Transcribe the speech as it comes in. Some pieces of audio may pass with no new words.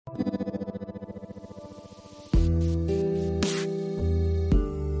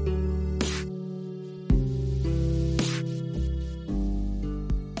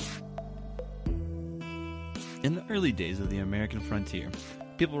early days of the American frontier,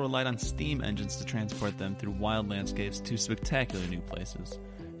 people relied on steam engines to transport them through wild landscapes to spectacular new places.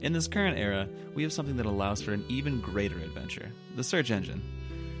 In this current era, we have something that allows for an even greater adventure, the search engine.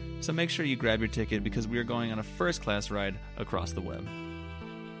 So make sure you grab your ticket because we are going on a first-class ride across the web.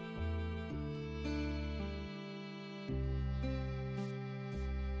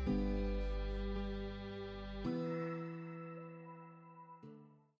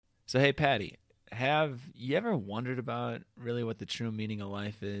 So hey, Patty, have you ever wondered about really what the true meaning of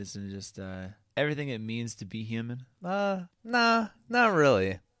life is and just everything it means to be human? Nah, not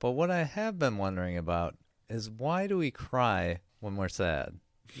really. But what I have been wondering about is why do we cry when we're sad?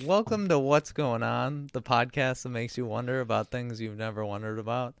 Welcome to What's Going On, the podcast that makes you wonder about things you've never wondered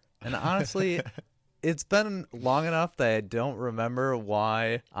about. And honestly, it's been long enough that I don't remember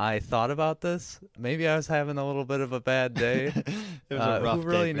why I thought about this. Maybe I was having a little bit of a bad day. It was a rough who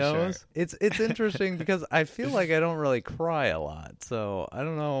really day for knows? sure. It's interesting because I feel like I don't really cry a lot. So I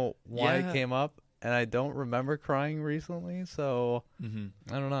don't know why it came up. And I don't remember crying recently, so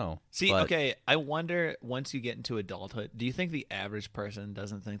I don't know. See, okay, I wonder, once you get into adulthood, do you think the average person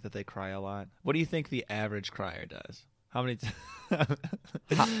doesn't think that they cry a lot? What do you think the average crier does? How many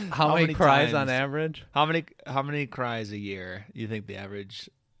how many cries on times- average? How many cries a year you think the average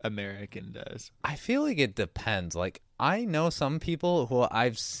American does? I feel like it depends. Like, I know some people who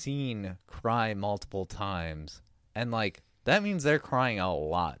I've seen cry multiple times, and like, that means they're crying a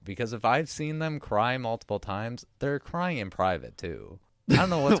lot, because if I've seen them cry multiple times, they're crying in private too. I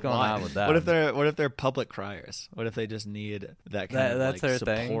don't know what's going on with that. What if they're public criers? What if they just need that kind of that's like, their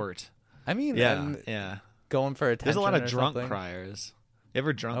support? thing? I mean, Yeah. going for attention. There's a lot of or drunk something. criers. You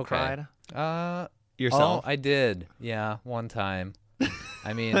ever drunk Okay. cried? Yourself? Oh, I did. Yeah, one time.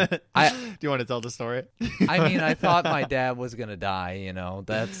 I mean, Do you want to tell the story? I thought my dad was gonna die. You know,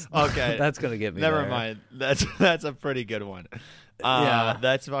 that's Okay. that's gonna get me. Never there. mind. That's a pretty good one. Yeah.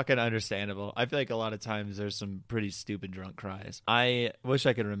 That's fucking understandable. I feel like a lot of times there's some pretty stupid drunk cries. I wish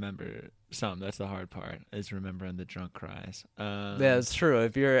I could remember some. That's the hard part, is remembering the drunk cries. Yeah, it's true.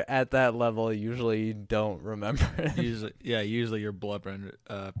 If you're at that level, usually you don't remember it. Usually you're blubbering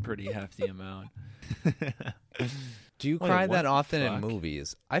a pretty hefty amount. Do you Wait, cry what that the often fuck? in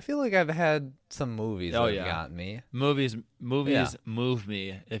movies? I I feel like I've had some movies that have gotten me. Movies Yeah. move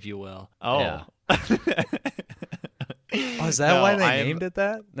me, if you will. Oh. Yeah. Oh, is that No, why they named it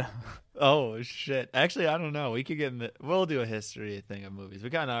that? No. Oh shit! Actually, I don't know. We could we'll do a history thing of movies. We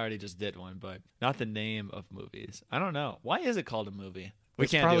kind of already just did one, but not the name of movies. I don't know. Why is it called a movie? We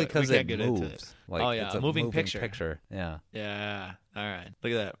It's can't probably because it get moves. into it. Like, Oh, yeah, it's a a moving picture. Yeah. Yeah. All right.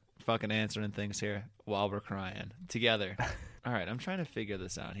 Look at that. Fucking answering things here while we're crying together. All right. I'm trying to figure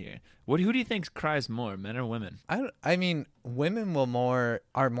this out here. Who do you think cries more, men or women? I mean, women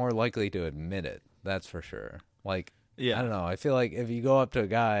are more likely to admit it. That's for sure. Like, Yeah. I don't know. I feel like if you go up to a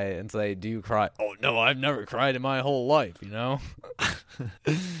guy and say, "Do you cry?" "Oh no, I've never cried in my whole life." You know?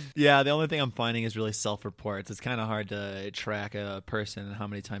 Yeah, the only thing I'm finding is really self-reports. It's kind of hard to track a person and how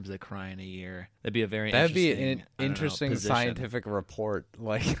many times they cry in a year. That'd be a very That'd be interesting, an interesting position. scientific report.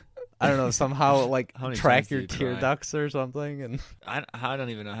 Like, I don't know, somehow like How many track times do your you tear cry? ducts or something. And I don't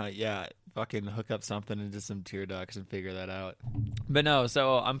even know how. Yeah, fucking hook up something into some tear ducts and figure that out. But no,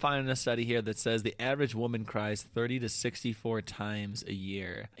 so I'm finding a study here that says the average woman cries 30 to 64 times a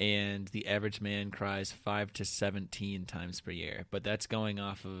year, and the average man cries 5 to 17 times per year. But that's going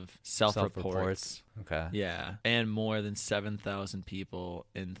off of self-reports. Okay, Yeah, and more than 7,000 people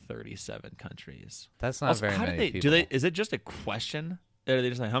in 37 countries. that's not Also, very how many do they people. do? They is it just a question? Or are they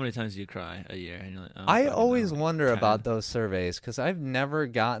just like, how many times do you cry a year? And you're like, oh, I don't always know, wonder 10. about those surveys because I've never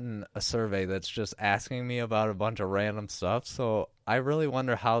gotten a survey that's just asking me about a bunch of random stuff. So I really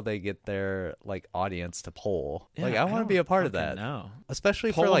wonder how they get their like audience to poll. Yeah, Like, I want to be a part of that, No.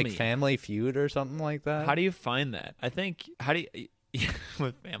 especially for Poll like me. Family Feud or something like that. How do you find that? I think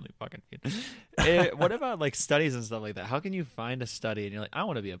with Family fucking Feud. What about like studies and stuff like that? How can you find a study and you're like, I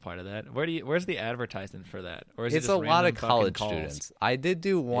want to be a part of that? Where's the advertisement for that? Or is it It's just a lot random of fucking college calls? students. I did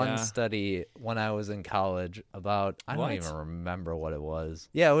do one Yeah. study when I was in college about, I don't What? even remember what it was.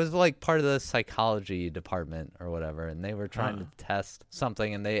 Yeah, it was like part of the psychology department or whatever, and they were trying to test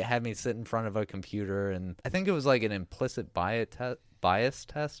something, and they had me sit in front of a computer, and I think it was like an implicit bias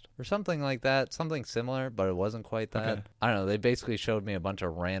test or something like that, something similar, but it wasn't quite that. Okay. I don't know. They basically showed me a bunch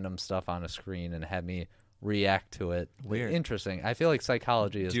of random stuff on a screen and had me react to it. Weird. Interesting. I feel like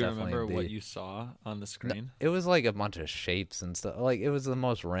psychology is Do you definitely remember what deep. you saw on the screen? It was like a bunch of shapes and stuff. Like, it was the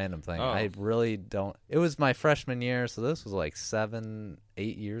most random thing. Oh. I really don't. It was my freshman year, so this was like 7,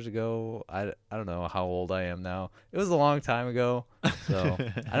 8 years ago. I don't know how old I am now. It was a long time ago, so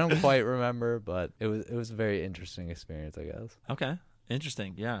I don't quite remember, but it was a very interesting experience, I guess. Okay.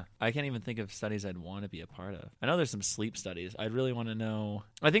 Interesting. Yeah. I can't even think of studies I'd want to be a part of. I know there's some sleep studies. I'd really want to know.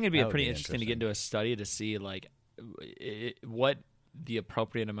 I think it'd be That would pretty be interesting to get into a study to see like what the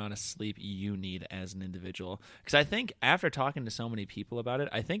appropriate amount of sleep you need as an individual. Because I think after talking to so many people about it,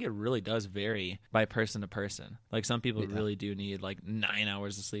 I think it really does vary by person to person. Like some people really do need like 9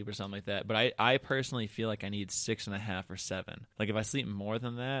 hours of sleep or something like that. But I personally feel like I need 6.5 or 7. Like if I sleep more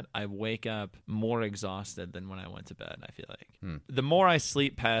than that, I wake up more exhausted than when I went to bed, I feel like. The more I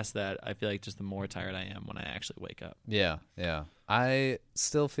sleep past that, I feel like just the more tired I am when I actually wake up. Yeah. I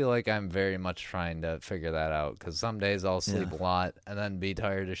still feel like I'm very much trying to figure that out because some days I'll sleep a lot and then be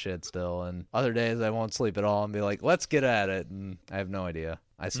tired of shit still, and other days I won't sleep at all and be like, let's get at it, and I have no idea.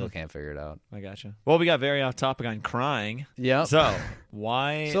 I still can't figure it out. I gotcha. Well, we got very off topic on crying. Yep. So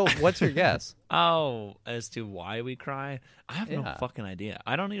why? So what's your guess? Oh, as to why we cry, I have no Yeah. fucking idea.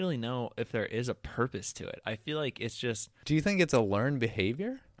 I don't really know if there is a purpose to it. I feel like it's just Do you think it's a learned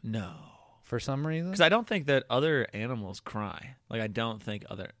behavior no. for some reason? Because I don't think that other animals cry. Like,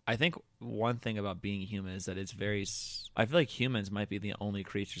 I think one thing about being human is that it's very. I feel like humans might be the only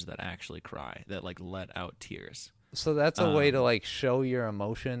creatures that actually cry, that like let out tears. So that's a way to like show your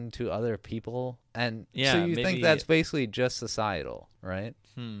emotion to other people, and Yeah, so you maybe- think that's basically just societal, right?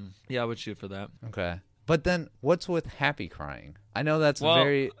 Yeah, I would shoot for that. Okay. But then what's with happy crying? I know that's Well-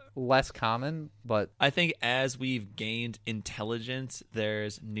 very less common, but I think as we've gained intelligence,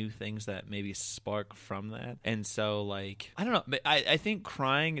 there's new things that maybe spark from that. And so, like, I don't know. But I think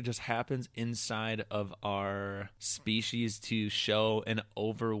crying just happens inside of our species to show an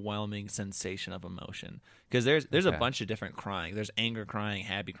overwhelming sensation of emotion. Because there's a Okay. bunch of different crying. There's anger crying,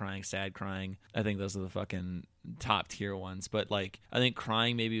 happy crying, sad crying. I think those are the fucking top tier ones. But, like, I think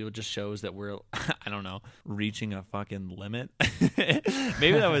crying maybe just shows that we're, I don't know, reaching a fucking limit.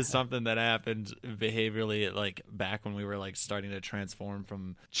 Maybe that was something that happened behaviorally, like back when we were like starting to transform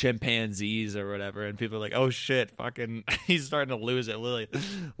from chimpanzees or whatever, and people are like, "Oh shit, fucking, he's starting to lose it." Lily,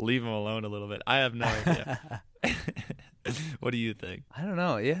 leave him alone a little bit. I have no idea. What do you think? I don't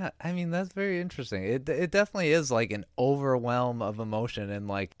know. Yeah, I mean that's very interesting. It definitely is like an overwhelm of emotion and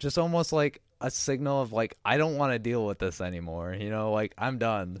like just almost like a signal of like I don't want to deal with this anymore. You know, like I'm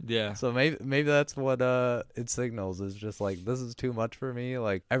done. Yeah. So maybe that's what it signals is just like this is too much for me.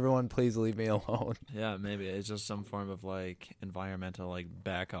 Like everyone, please leave me alone. Yeah, maybe it's just some form of like environmental like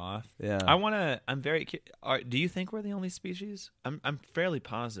back off. Yeah. I'm very. Do you think we're the only species? I'm fairly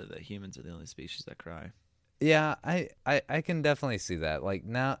positive that humans are the only species that cry. Yeah, I can definitely see that. Like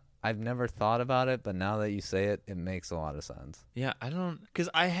now, I've never thought about it, but now that you say it, it makes a lot of sense. Yeah, I don't, because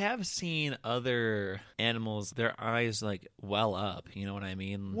I have seen other animals, their eyes like well up. You know what I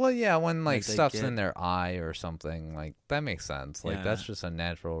mean? Well, yeah, when like they stuff's get- in their eye or something, like that makes sense. Like Yeah. that's just a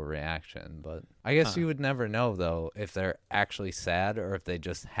natural reaction. But I guess you would never know though if they're actually sad or if they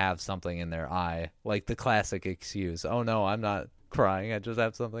just have something in their eye, like the classic excuse. Oh no, I'm not crying. I just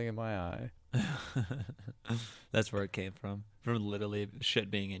have something in my eye. That's where it came from literally shit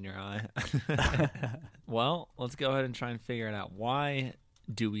being in your eye. Well, let's go ahead and try and figure it out. Why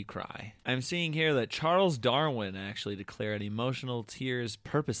do we cry? I'm seeing here that Charles Darwin actually declared emotional tears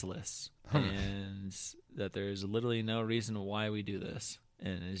purposeless, and that there's literally no reason why we do this,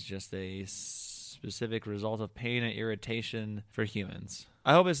 and it's just a specific result of pain and irritation for humans.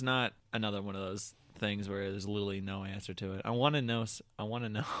 I hope it's not another one of those things where there's literally no answer to it. I want to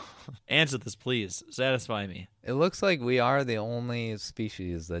know. Answer this, please. Satisfy me. It looks like we are the only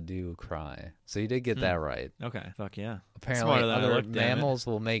species that do cry. So you did get that right. Okay. Fuck yeah. Apparently, Smarter than I other looked, damn it. mammals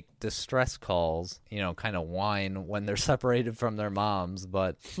will make distress calls, kind of whine when they're separated from their moms,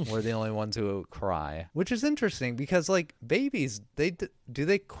 but we're the only ones who cry, which is interesting because, like, babies, do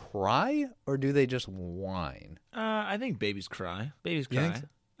they cry or do they just whine? I think babies cry. Babies You think cry. so?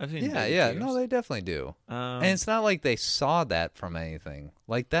 I've seen Yeah, baby yeah, tears. no, they definitely do. Um, And it's not like they saw that from anything.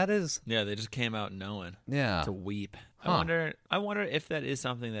 Like that is, yeah, they just came out knowing yeah, to weep. Huh. I wonder if that is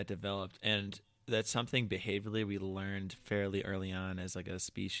something that developed, and that's something behaviorally we learned fairly early on as like a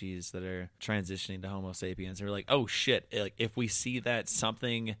species that are transitioning to Homo sapiens. We're like, oh shit! Like if we see that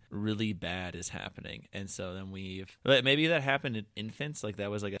something really bad is happening, and so then maybe that happened in infants, like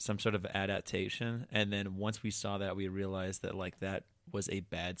that was like some sort of adaptation, and then once we saw that, we realized that like that was a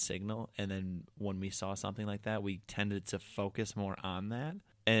bad signal, and then when we saw something like that, we tended to focus more on that.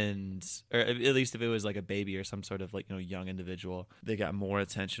 and or at least if it was like a baby or some sort of like young individual, they got more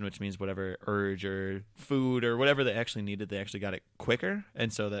attention, which means whatever urge or food or whatever they actually needed, they actually got it quicker,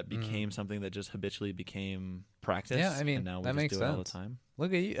 and so that became something that just habitually became practice. Yeah, I mean, and now we that just makes do it all the sense. time.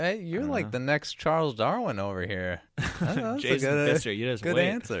 Look at you. Hey, you're like know. the next Charles Darwin over here. That's Jason a good, Pfister, you just good wait.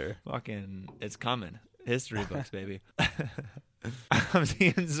 answer. Fucking, it's coming. History books, baby. I'm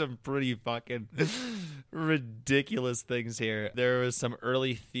seeing some pretty fucking ridiculous things here. There was some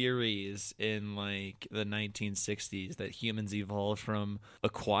early theories in like the 1960s that humans evolved from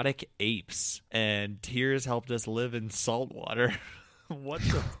aquatic apes and tears helped us live in salt water. What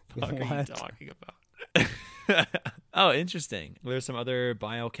the fuck are you What? talking about? Oh, interesting. There's some other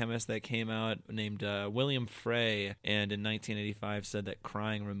biochemists that came out named William Frey, and in 1985 said that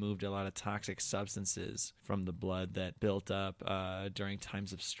crying removed a lot of toxic substances from the blood that built up during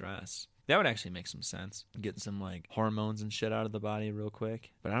times of stress. That would actually make some sense. Getting some like hormones and shit out of the body real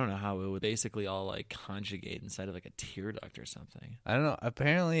quick. But I don't know how it would basically all like conjugate inside of like a tear duct or something. I don't know.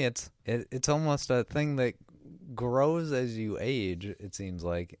 Apparently, it's almost a thing that grows as you age. It seems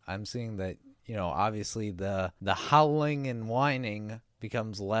like I'm seeing that. Obviously the howling and whining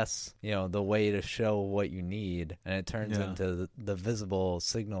becomes less, the way to show what you need, and it turns into the visible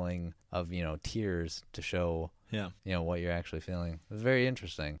signaling of, tears to show, what you're actually feeling. It's very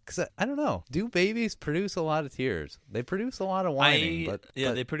interesting. Because I don't know, do babies produce a lot of tears? They produce a lot of whining, but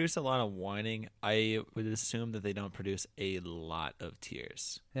they produce a lot of whining. I would assume that they don't produce a lot of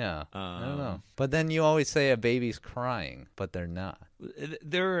tears. Yeah, I don't know. But then you always say a baby's crying, but they're not.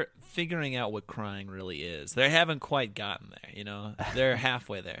 They're figuring out what crying really is. They haven't quite gotten there, They're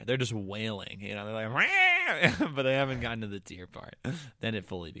halfway there. They're just wailing, They're like, but they haven't gotten to the tear part. Then it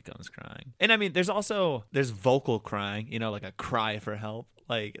fully becomes crying. And I mean, there's vocal crying, like a cry for help.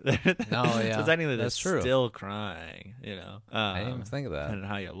 Like, Oh yeah, so technically that's they're true. Still crying, I didn't even think of that. Depending on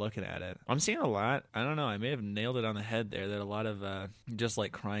how you're looking at it. I'm seeing a lot. I don't know. I may have nailed it on the head there. That a lot of just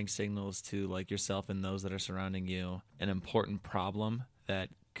like crying signals to like yourself and those that are surrounding you an important problem that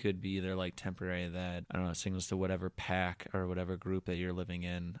could be either like temporary, that I don't know, signals to whatever pack or whatever group that you're living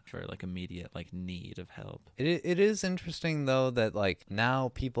in for like immediate like need of help. It is interesting though that like now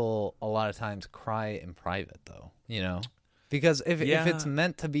people a lot of times cry in private though, Because if it's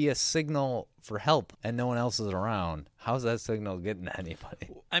meant to be a signal for help and no one else is around, how's that signal getting to anybody?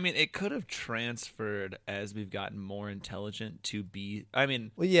 I mean, it could have transferred as we've gotten more intelligent to be. I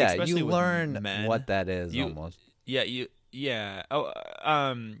mean, Well, yeah, especially you with learn men, what that is almost. Yeah, yeah. Oh,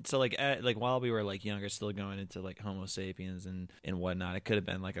 so like while we were like younger, still going into like Homo sapiens and whatnot, it could have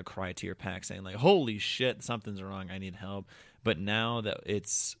been like a cry to your pack saying like, "Holy shit, something's wrong. I need help." But now that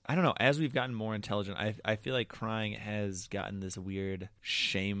it's, I don't know, as we've gotten more intelligent, I feel like crying has gotten this weird,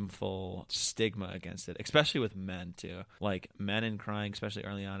 shameful stigma against it, especially with men, too. Like, men and crying, especially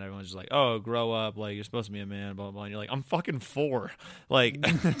early on, everyone's just like, oh, grow up, like, you're supposed to be a man, blah, blah, blah. And you're like, I'm fucking 4. Like,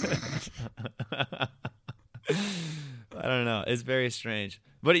 I don't know. It's very strange.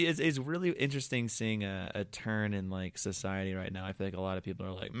 But it's really interesting seeing a turn in, like, society right now. I feel like a lot of people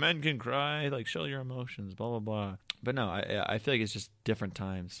are like, men can cry, like, show your emotions, blah, blah, blah. But no, I feel like it's just different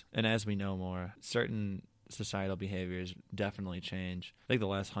times. And as we know more, certain societal behaviors definitely change. Like the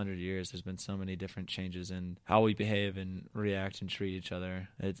last 100 years, there's been so many different changes in how we behave and react and treat each other.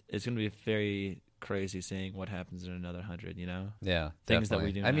 It's going to be very crazy seeing what happens in another 100, Yeah, things definitely. that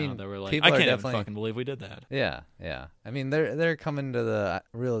we do I now mean, that we're like, people I are can't even definitely- fucking believe we did that. Yeah. I mean, they're coming to the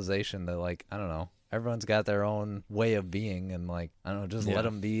realization that, like, I don't know, everyone's got their own way of being, and like, I don't know, just let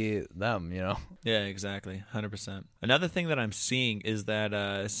them be them, Yeah, exactly. 100%. Another thing that I'm seeing is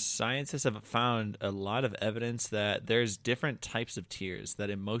that scientists have found a lot of evidence that there's different types of tears, that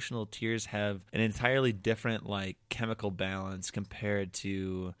emotional tears have an entirely different like chemical balance compared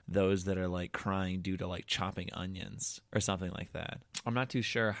to those that are like crying due to like chopping onions or something like that. I'm not too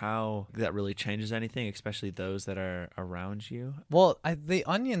sure how that really changes anything, especially those that are around you. Well, the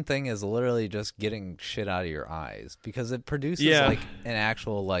onion thing is literally just getting shit out of your eyes, because it produces like an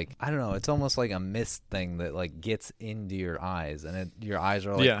actual, like, I don't know, it's almost like a mist thing that like gets into your eyes, and your eyes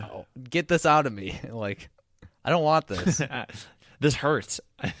are like, oh, get this out of me. Like, I don't want this. This hurts.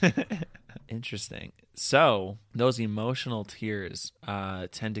 Interesting. So those emotional tears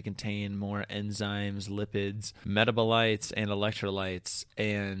tend to contain more enzymes, lipids, metabolites, and electrolytes.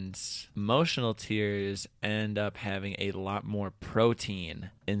 And emotional tears end up having a lot more protein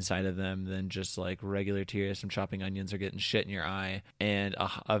inside of them than just like regular tears from chopping onions or getting shit in your eye. And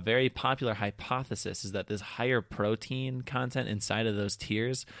a very popular hypothesis is that this higher protein content inside of those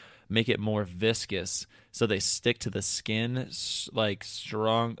tears make it more viscous so they stick to the skin like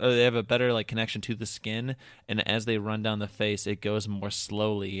strong. They have a better like connection to the skin, and as they run down the face, it goes more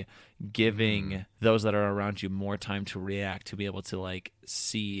slowly, giving those that are around you more time to react, to be able to like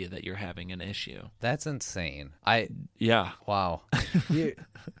see that you're having an issue. That's insane. Yeah. Wow.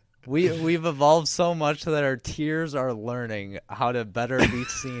 We've evolved so much that our tears are learning how to better be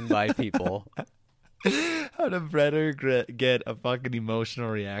seen by people. How to better get a fucking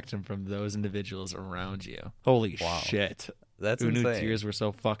emotional reaction from those individuals around you. Holy shit. That's Who insane. knew tears were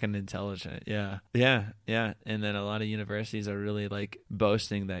so fucking intelligent? Yeah. And then a lot of universities are really like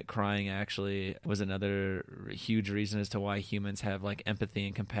boasting that crying actually was another huge reason as to why humans have like empathy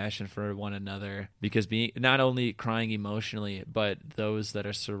and compassion for one another, because being not only crying emotionally, but those that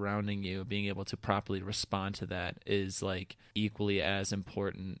are surrounding you being able to properly respond to that is like equally as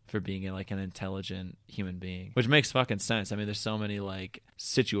important for being like an intelligent human being, which makes fucking sense. I mean, there's so many like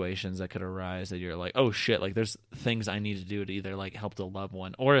situations that could arise that you're like, oh shit, like there's things I need to do to either like help the loved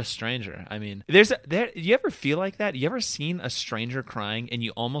one or a stranger. I mean, you ever feel like that? You ever seen a stranger crying and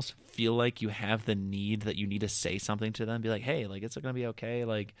you almost feel like you have the need that you need to say something to them, be like, hey, like it's gonna be okay?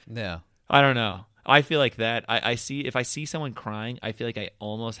 Like, yeah, I don't know. I feel like that. If I see someone crying, I feel like I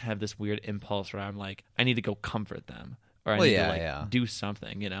almost have this weird impulse where I'm like, I need to go comfort them. Or I need to do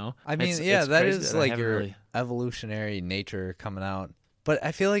something, you know? I mean, it's that is like your evolutionary nature coming out. But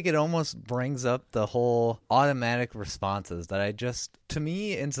I feel like it almost brings up the whole automatic responses that to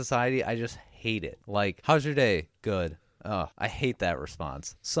me in society, I just hate it. Like, how's your day? Good. Oh, I hate that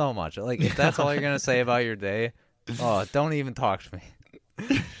response so much. Like, if that's all you're going to say about your day, don't even talk to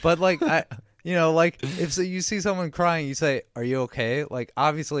me. But like, like if you see someone crying, you say, are you okay? Like,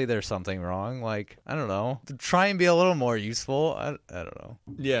 obviously there's something wrong. Like, I don't know. Try and be a little more useful. I don't know.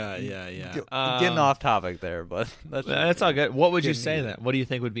 Yeah. Getting off topic there, but that's all good. What would you say then? What do you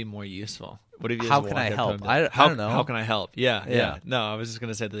think would be more useful? What if you how can I help? I don't know. How can I help? Yeah. No, I was just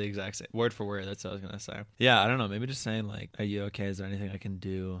gonna say the exact same word for word. That's what I was gonna say. Yeah, I don't know. Maybe just saying like, "Are you okay? Is there anything I can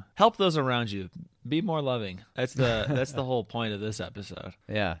do?" Help those around you. Be more loving. That's the whole point of this episode.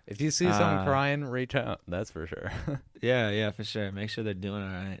 Yeah. If you see someone crying, reach out. That's for sure. Yeah, for sure. Make sure they're doing all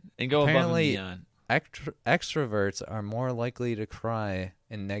right and go above and beyond. Extroverts are more likely to cry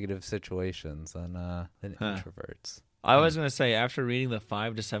in negative situations than introverts. I was going to say, after reading the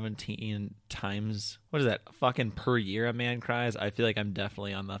 5 to 17 times, what is that, fucking per year a man cries, I feel like I'm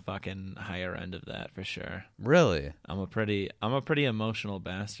definitely on the fucking higher end of that for sure. Really? I'm a pretty emotional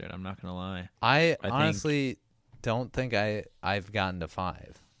bastard, I'm not going to lie. I honestly don't think I've gotten to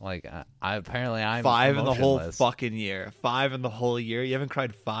 5. Like, I'm 5 in the whole fucking year. 5 in the whole year? You haven't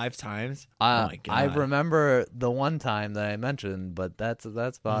cried 5 times? Oh my God. I remember the one time that I mentioned, but that's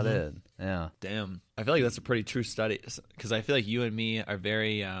about it. Yeah. Damn. I feel like that's a pretty true study, because I feel like you and me are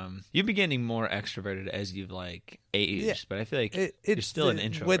very you've been getting more extroverted as you've like aged, but I feel like you're still an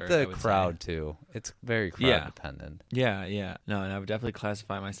introvert with the crowd too. It's very crowd dependent. Yeah. No, and I would definitely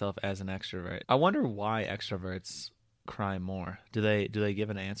classify myself as an extrovert. I wonder why extroverts cry more. Do they give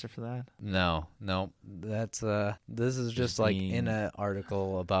an answer for that? No. That's this is just like in an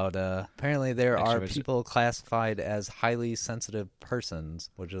article about apparently there are people classified as highly sensitive persons,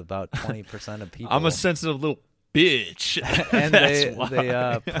 which is about 20% of people. I'm a sensitive little bitch. And they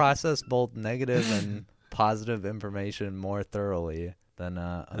process both negative and positive information more thoroughly than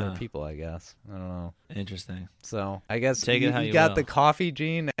other people, I guess. I don't know. Interesting. So I guess Take it how you got will. the coffee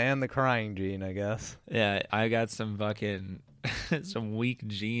gene and the crying gene, I guess. Yeah, I got some fucking some weak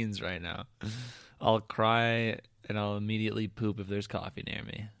genes right now. I'll cry and I'll immediately poop if there's coffee near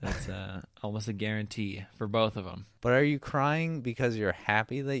me. That's almost a guarantee for both of them. But are you crying because you're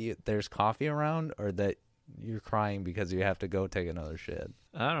happy that there's coffee around, or that you're crying because you have to go take another shit?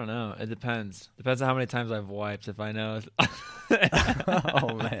 I don't know. It depends. Depends on how many times I've wiped. If I know.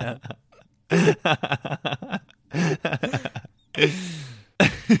 Oh man.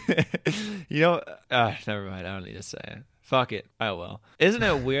 Never mind. I don't need to say it. Fuck it. I will. Isn't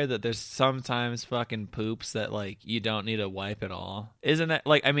it weird that there's sometimes fucking poops that like you don't need to wipe at all? Isn't that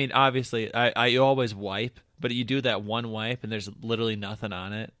like? I mean, obviously, you always wipe. But you do that one wipe and there's literally nothing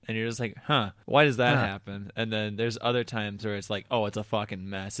on it. And you're just like, why does that happen? And then there's other times where it's like, oh, it's a fucking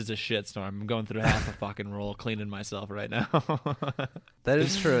mess. It's a shitstorm. I'm going through half a fucking roll cleaning myself right now. That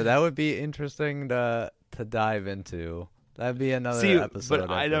is true. That would be interesting to dive into. That'd be another episode.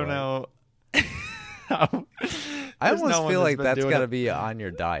 But I don't know. I almost feel like that's got to be on your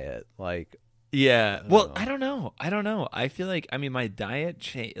diet. Like, yeah. Well, I don't know. I feel like, my diet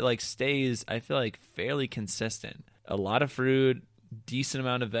stays, I feel like, fairly consistent. A lot of fruit, decent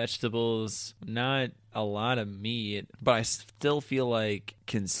amount of vegetables, not a lot of meat, but I still feel like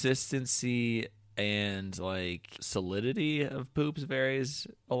consistency and like solidity of poops varies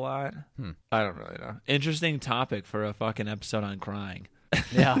a lot. I don't really know. Interesting topic for a fucking episode on crying.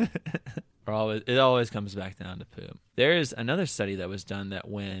 Yeah. It always comes back down to poop. There's another study that was done that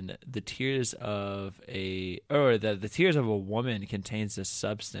when the tears of the tears of a woman contains a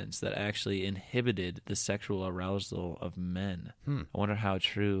substance that actually inhibited the sexual arousal of men. I wonder how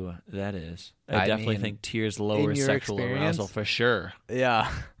true that is. I definitely think tears lower sexual arousal for sure.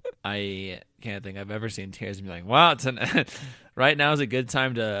 Yeah. I can't think I've ever seen tears and be like, wow, right now is a good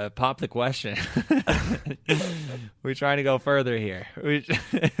time to pop the question. We're trying to go further here.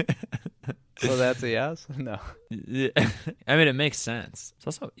 So that's a yes? No. I mean, it makes sense. It's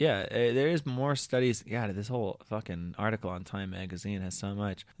also, there is more studies. God, this whole fucking article on Time Magazine has so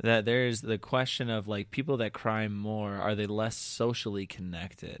much. That there's the question of, like, people that cry more, are they less socially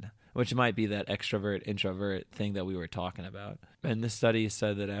connected? Which might be that extrovert-introvert thing that we were talking about. And this study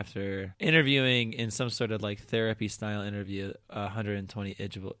said that after interviewing in some sort of like therapy-style interview 120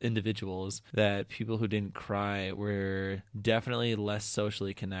 individuals, that people who didn't cry were definitely less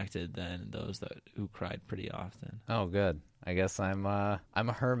socially connected than those who cried pretty often. Oh, good. I guess I'm a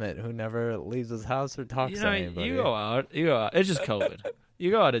hermit who never leaves his house or talks to anybody. You go out. It's just COVID. You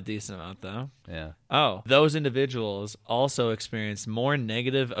go out a decent amount, though. Yeah. Oh, those individuals also experienced more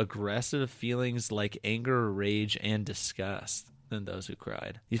negative, aggressive feelings like anger, rage, and disgust than those who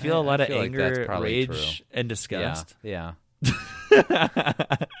cried. You feel a lot of anger, rage, and disgust? Yeah.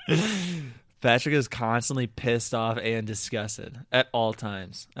 Patrick is constantly pissed off and disgusted at all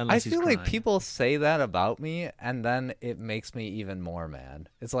times. I feel like people say that about me, and then it makes me even more mad.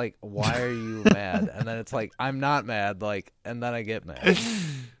 It's like, why are you mad? And then it's like, I'm not mad, like, and then I get mad.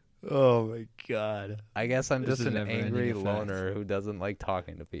 Oh my God. I guess I'm just an angry loner who doesn't like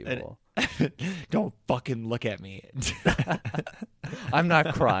talking to people. Don't fucking look at me. I'm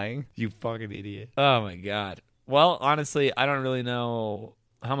not crying. You fucking idiot. Oh my God. Well, honestly, I don't really know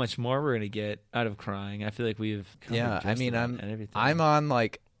how much more we're gonna get out of crying. I feel like we've covered I mean, I'm on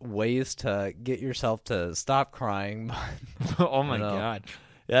like ways to get yourself to stop crying. Oh my God,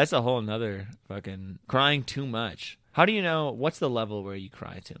 yeah, that's a whole nother fucking crying too much. How do you know what's the level where you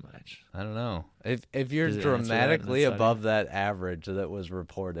cry too much? I don't know. If you're dramatically above that average that was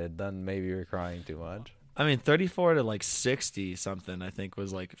reported, then maybe you're crying too much. I mean, 34 to like 60 something, I think,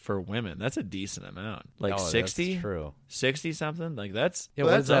 was like for women. That's a decent amount. Like 60? That's true. 60 something? Like that's. Yeah,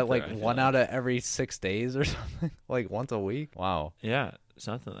 what is that? Like one out of every 6 days or something? Like once a week? Wow. Yeah,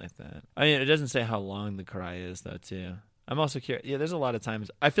 something like that. I mean, it doesn't say how long the cry is, though, too. I'm also curious. Yeah, there's a lot of times.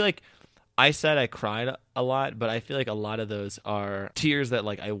 I feel like I said I cried a lot, but I feel like a lot of those are tears that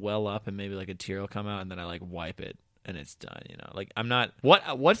like I well up and maybe like a tear will come out and then I like wipe it. And it's done, you know. Like I'm not.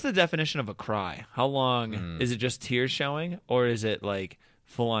 What's the definition of a cry? How long is it? Just tears showing, or is it like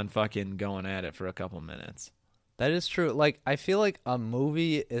full on fucking going at it for a couple minutes? That is true. Like I feel like a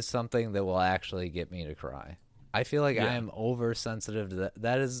movie is something that will actually get me to cry. I feel like I am oversensitive to that.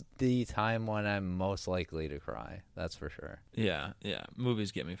 That is the time when I'm most likely to cry. That's for sure. Yeah.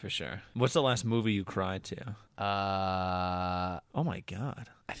 Movies get me for sure. What's the last movie you cried to? Oh my God.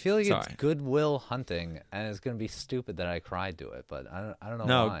 I feel like it's Good Will Hunting, and it's gonna be stupid that I cried to it, but I don't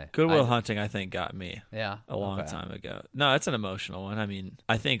know why. No, Good Will Hunting I think got me. Yeah, a long time ago. No, it's an emotional one. I mean,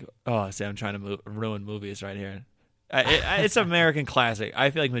 I think. Oh, see, I'm trying to ruin movies right here. It's an American classic. I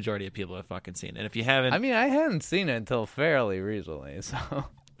feel like majority of people have fucking seen it. And if you haven't, I mean, I hadn't seen it until fairly recently, so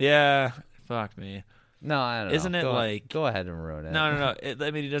yeah, fuck me. No, I don't know. Isn't it go ahead and ruin it? No.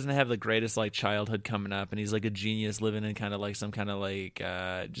 I mean, he doesn't have the greatest like childhood coming up, and he's like a genius living in kind of like some kind of like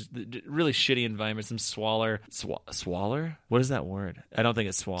just really shitty environment. Some squalor. What is that word? I don't think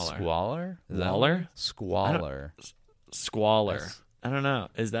it's squalor. Squalor. Squalor. Squalor. I don't know.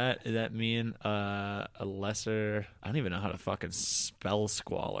 Does that mean a lesser? I don't even know how to fucking spell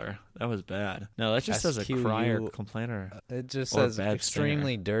squalor. That was bad. No, that just says a crier, complainer. It just says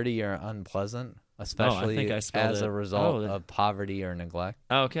extremely dirty or unpleasant, especially as a result of poverty or neglect.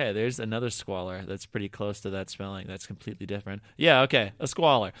 Okay, there's another squalor that's pretty close to that spelling. That's completely different. Yeah, okay, a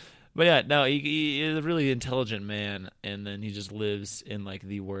squalor. But yeah, no, he is a really intelligent man, and then he just lives in like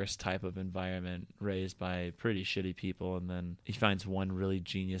the worst type of environment, raised by pretty shitty people, and then he finds one really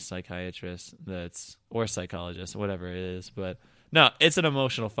genius psychiatrist or psychologist, whatever it is. But no, it's an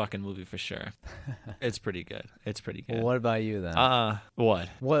emotional fucking movie for sure. It's pretty good. Well, what about you then? What?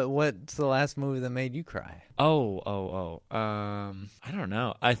 What's the last movie that made you cry? I don't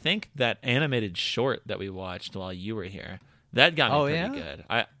know. I think that animated short that we watched while you were here. That got me pretty good.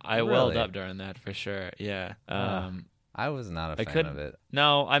 I welled up during that for sure. Yeah. I was not a I fan couldn't. of it.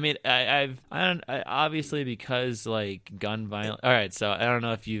 No, I mean, I obviously because like gun violence. All right, so I don't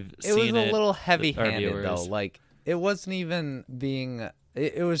know if you've It was seen a it. little Our heavy-handed though. viewers. Like it wasn't even being.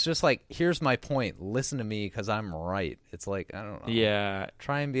 It was just like, here's my point. Listen to me because I'm right. It's like, I don't know. Yeah,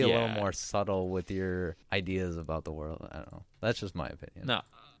 Try and be a little Yeah. more subtle with your ideas about the world. I don't know. That's just my opinion. no,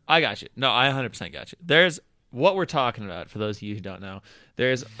 I got you. No, I 100% got you. There's what we're talking about. For those of you who don't know,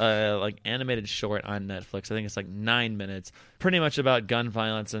 there's a like animated short on Netflix. I think it's like 9 minutes, pretty much about gun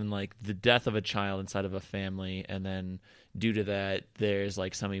violence and like the death of a child inside of a family, and then due to that, there's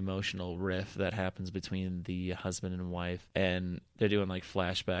like some emotional rift that happens between the husband and wife, and they're doing like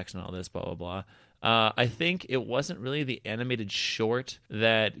flashbacks and all this, blah blah blah. I think it wasn't really the animated short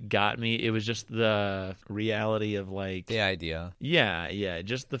that got me. It was just the reality of like The idea. yeah,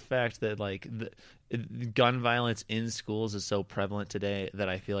 just the fact that like gun violence in schools is so prevalent today that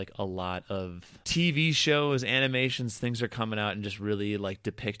I feel like a lot of TV shows, animations, things are coming out and just really like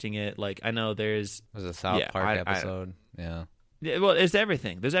depicting it. Like I know there's It was a South Yeah, Park episode. Yeah. yeah, well, it's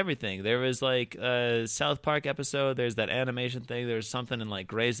everything. There's everything. There was like a South Park episode. There's that animation thing. There's something in like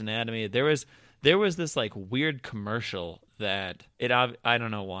Grey's Anatomy. There was this like weird commercial that I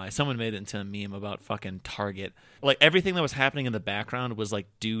don't know why someone made it into a meme about fucking Target. Like everything that was happening in the background was like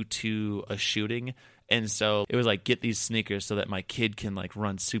due to a shooting. And so it was like, get these sneakers so that my kid can like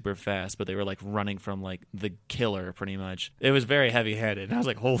run super fast, but they were like running from like the killer pretty much. It was very heavy handed. And I was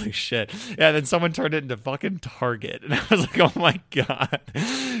like, holy shit. Yeah, and then someone turned it into fucking Target. And I was like, oh my God.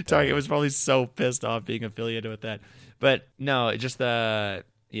 Target was probably so pissed off being affiliated with that. But no, it just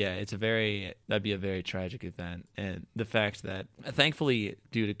yeah, that'd be a very tragic event. And the fact that, thankfully,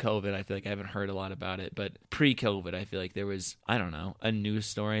 due to COVID, I feel like I haven't heard a lot about it. But pre-COVID, I feel like there was, I don't know, a news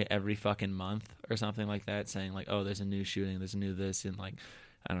story every fucking month or something like that saying like, oh, there's a new shooting, there's a new this in like,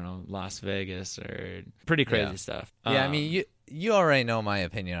 I don't know, Las Vegas or pretty crazy stuff. Yeah, I mean, you already know my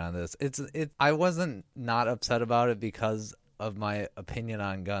opinion on this. I wasn't not upset about it because of my opinion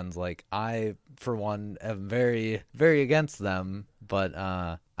on guns. Like I, for one, am very, very against them. But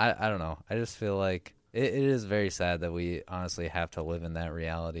I don't know. I just feel like it is very sad that we honestly have to live in that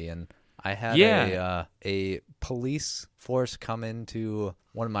reality. And I had a police force come into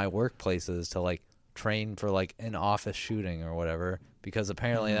one of my workplaces to like train for like an office shooting or whatever, because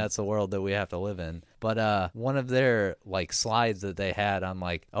apparently that's the world that we have to live in. But one of their like slides that they had on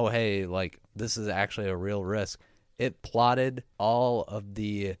like, oh hey, like this is actually a real risk. It plotted all of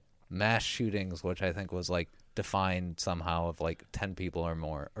the mass shootings, which I think was like defined somehow of like 10 people or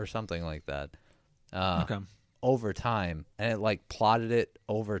more or something like that, over time, and it like plotted it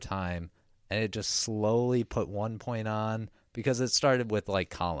over time, and it just slowly put one point on, because it started with like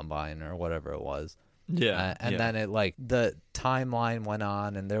Columbine or whatever it was. And then it like the timeline went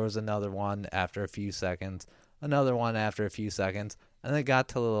on, and there was another one after a few seconds, another one after a few seconds, and it got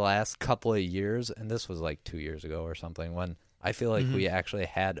to the last couple of years, and this was like 2 years ago or something, when I feel like we actually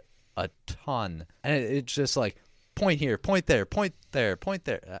had a ton, and it's just like point here, point there, point there, point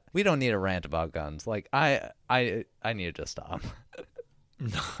there. We don't need a rant about guns. Like I need to just stop.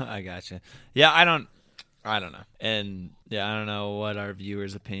 I gotcha. Yeah, I don't know. And yeah, I don't know what our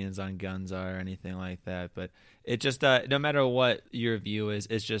viewers' opinions on guns are or anything like that, but it just no matter what your view is,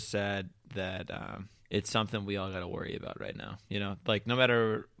 it's just sad that it's something we all got to worry about right now. You know, like no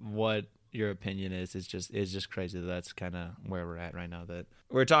matter what your opinion is, it's just crazy that that's kind of where we're at right now, that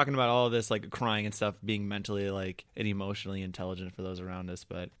we're talking about all of this like crying and stuff, being mentally like and emotionally intelligent for those around us,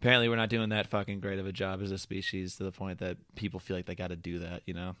 but apparently we're not doing that fucking great of a job as a species, to the point that people feel like they got to do that.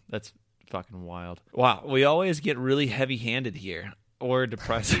 You know, that's fucking wild. Wow, we always get really heavy-handed here or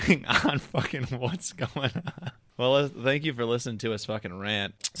depressing on fucking what's going on. Well, thank you for listening to us fucking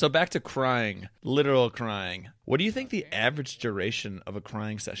rant. So back to crying, literal crying. What do you think the average duration of a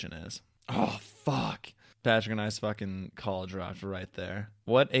crying session is? Oh, fuck. Patrick and I's fucking call dropped right there.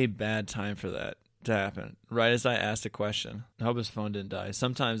 What a bad time for that to happen. Right as I asked a question. I hope his phone didn't die.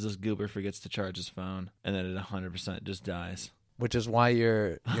 Sometimes this goober forgets to charge his phone, and then it 100% just dies. Which is why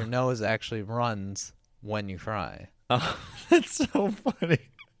your nose actually runs when you cry. Oh, that's so funny.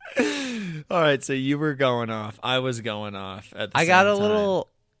 All right, so you were going off. I was going off at the I same got a time.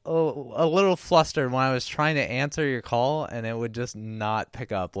 little flustered when I was trying to answer your call, and it would just not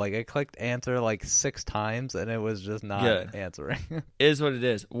pick up. Like I clicked answer like 6 times, and it was just not answering. Is what it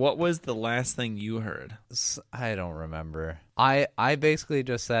is. What was the last thing you heard? I don't remember. I basically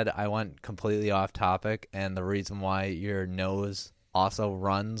just said I went completely off topic, and the reason why your nose also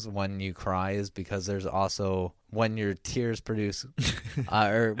runs when you cry is because there's also, when your tears produce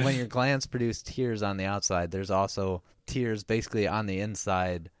or when your glands produce tears on the outside, there's also tears basically on the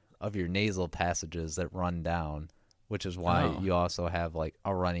inside of your nasal passages that run down, which is why Oh. you also have like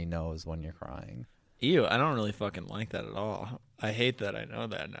a runny nose when you're crying. Ew, I don't really fucking like that at all. I hate that I know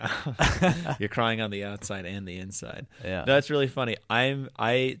that now. You're crying on the outside and the inside. Yeah. That's really funny.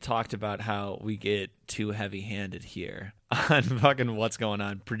 I talked about how we get too heavy-handed here on fucking What's Going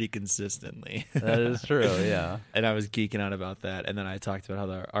On pretty consistently. That is true, yeah. And I was geeking out about that, and then I talked about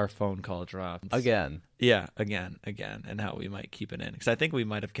how our phone call dropped. Again. Yeah, again, and how we might keep it in. Because I think we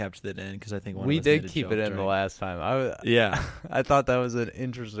might have kept it in, because I think We did keep it in the last time. Yeah. I thought that was an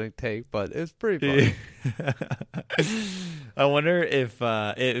interesting take, but it's pretty funny. I wonder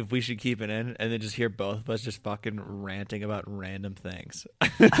if we should keep it in and then just hear both of us just fucking ranting about random things.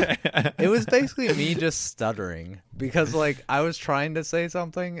 It was basically me just stuttering because like I was trying to say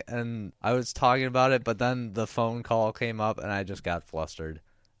something and I was talking about it, but then the phone call came up and I just got flustered.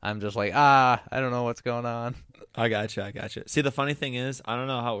 I'm just like, I don't know what's going on. I gotcha. See, the funny thing is, I don't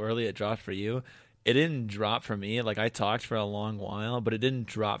know how early it dropped for you. It didn't drop for me. Like, I talked for a long while, but it didn't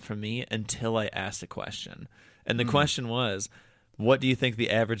drop for me until I asked a question. And the question was, what do you think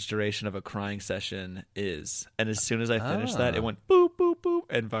the average duration of a crying session is? And as soon as I finished that, it went boop, boop, boop,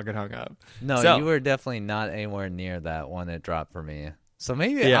 and fucking hung up. No, So- you were definitely not anywhere near that when it dropped for me. So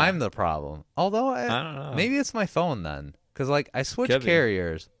maybe Yeah. I'm the problem. Although I don't know. maybe it's my phone then. Because like I switched Could be.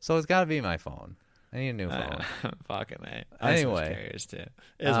 carriers, so it's got to be my phone. I need a new phone. Fucking A. I Anyway. switched carriers too.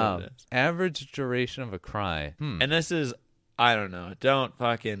 Is what it is. Average duration of a cry. And this is, I don't know. Don't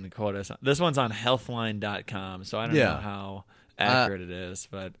fucking quote us. This one's on healthline.com, so I don't Yeah. know how accurate it is,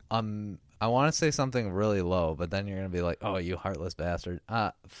 but I want to say something really low, but then you're gonna be like, "Oh, you heartless bastard."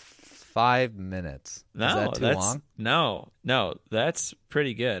 5 minutes. no, Is that too that's long? no, that's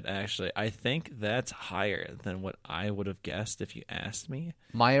pretty good actually. I think that's higher than what I would have guessed if you asked me.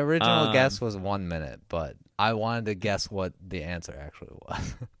 My original Um, guess was 1 minute, but I wanted to guess what the answer actually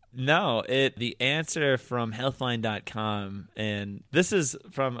was. No, the answer from healthline.com, and this is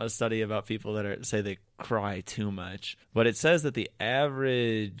from a study about people that say they cry too much, but it says that the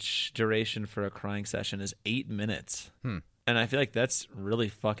average duration for a crying session is 8 minutes. And I feel like that's really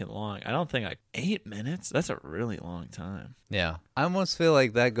fucking long. I don't think 8 minutes? That's a really long time. Yeah. I almost feel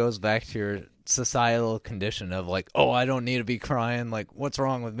like that goes back to your societal condition of like, "Oh, I don't need to be crying. Like, what's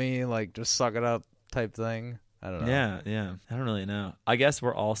wrong with me? Like, just suck it up," type thing. I don't know. Yeah. I don't really know. I guess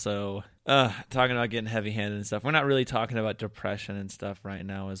we're also talking about getting heavy-handed and stuff. We're not really talking about depression and stuff right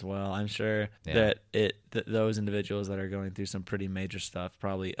now as well. I'm sure that those individuals that are going through some pretty major stuff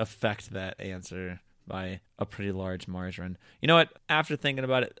probably affect that answer by a pretty large margin. You know what? After thinking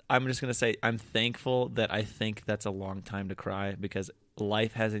about it, I'm just going to say I'm thankful that I think that's a long time to cry because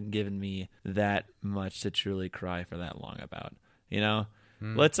life hasn't given me that much to truly cry for that long about. You know?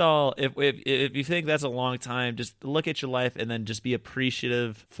 Let's all, if you think that's a long time, just look at your life and then just be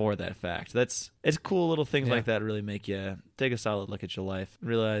appreciative for that fact. It's cool little things like that really make you take a solid look at your life,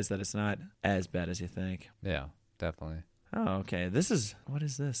 realize that it's not as bad as you think. Yeah, definitely. Oh, okay. What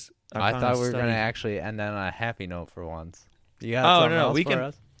is this? I found thought a we were study. going to actually end on a happy note for once. You got something else we for can.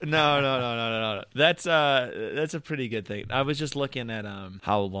 us? No. That's a pretty good thing. I was just looking at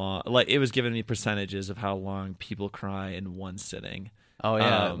how long, like it was giving me percentages of how long people cry in one sitting. Oh,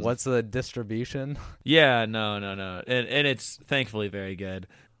 yeah. What's the distribution? Yeah, no, and it's thankfully very good.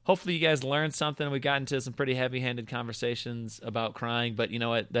 Hopefully you guys learned something. We got into some pretty heavy-handed conversations about crying, but you know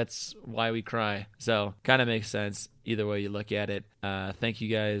what? That's why we cry. So kind of makes sense either way you look at it. Thank you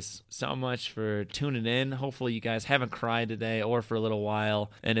guys so much for tuning in. Hopefully you guys haven't cried today or for a little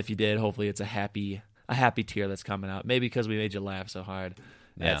while, and if you did, hopefully it's a happy tear that's coming out. Maybe because we made you laugh so hard.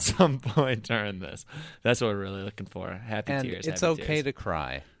 Yeah. At some point during this. That's what we're really looking for. Happy And tears. it's happy okay tears. to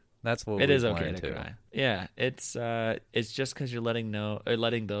cry. That's what It we've is okay learned to too. cry. Yeah, it's just because you're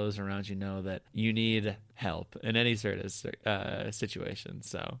letting those around you know that you need help in any sort of situation.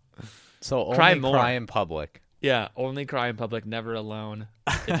 So So only Cry more. cry in public. yeah, only cry in public, never alone.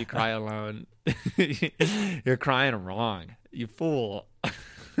 If you cry alone, you're crying wrong. You fool.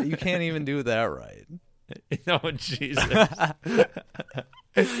 You can't even do that right. Oh Jesus.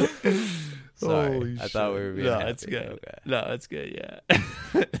 Sorry. Holy I thought we shit. were being No, happy. it's good. Okay. No, it's good.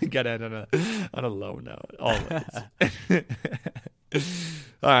 Yeah, gotta end on a low note always.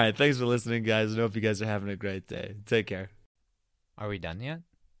 All right, thanks for listening, guys. I hope you guys are having a great day. Take care. Are we done yet?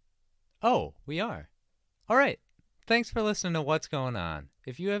 Oh, we are. All right. Thanks for listening to What's Going On.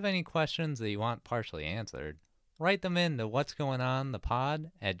 If you have any questions that you want partially answered, write them in to what's going on the pod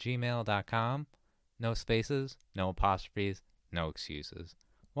at gmail.com. No spaces, no apostrophes, no excuses.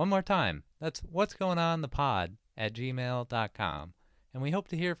 One more time. That's what's going on the pod at gmail.com. And we hope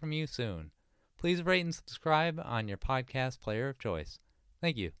to hear from you soon. Please rate and subscribe on your podcast player of choice.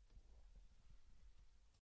 Thank you.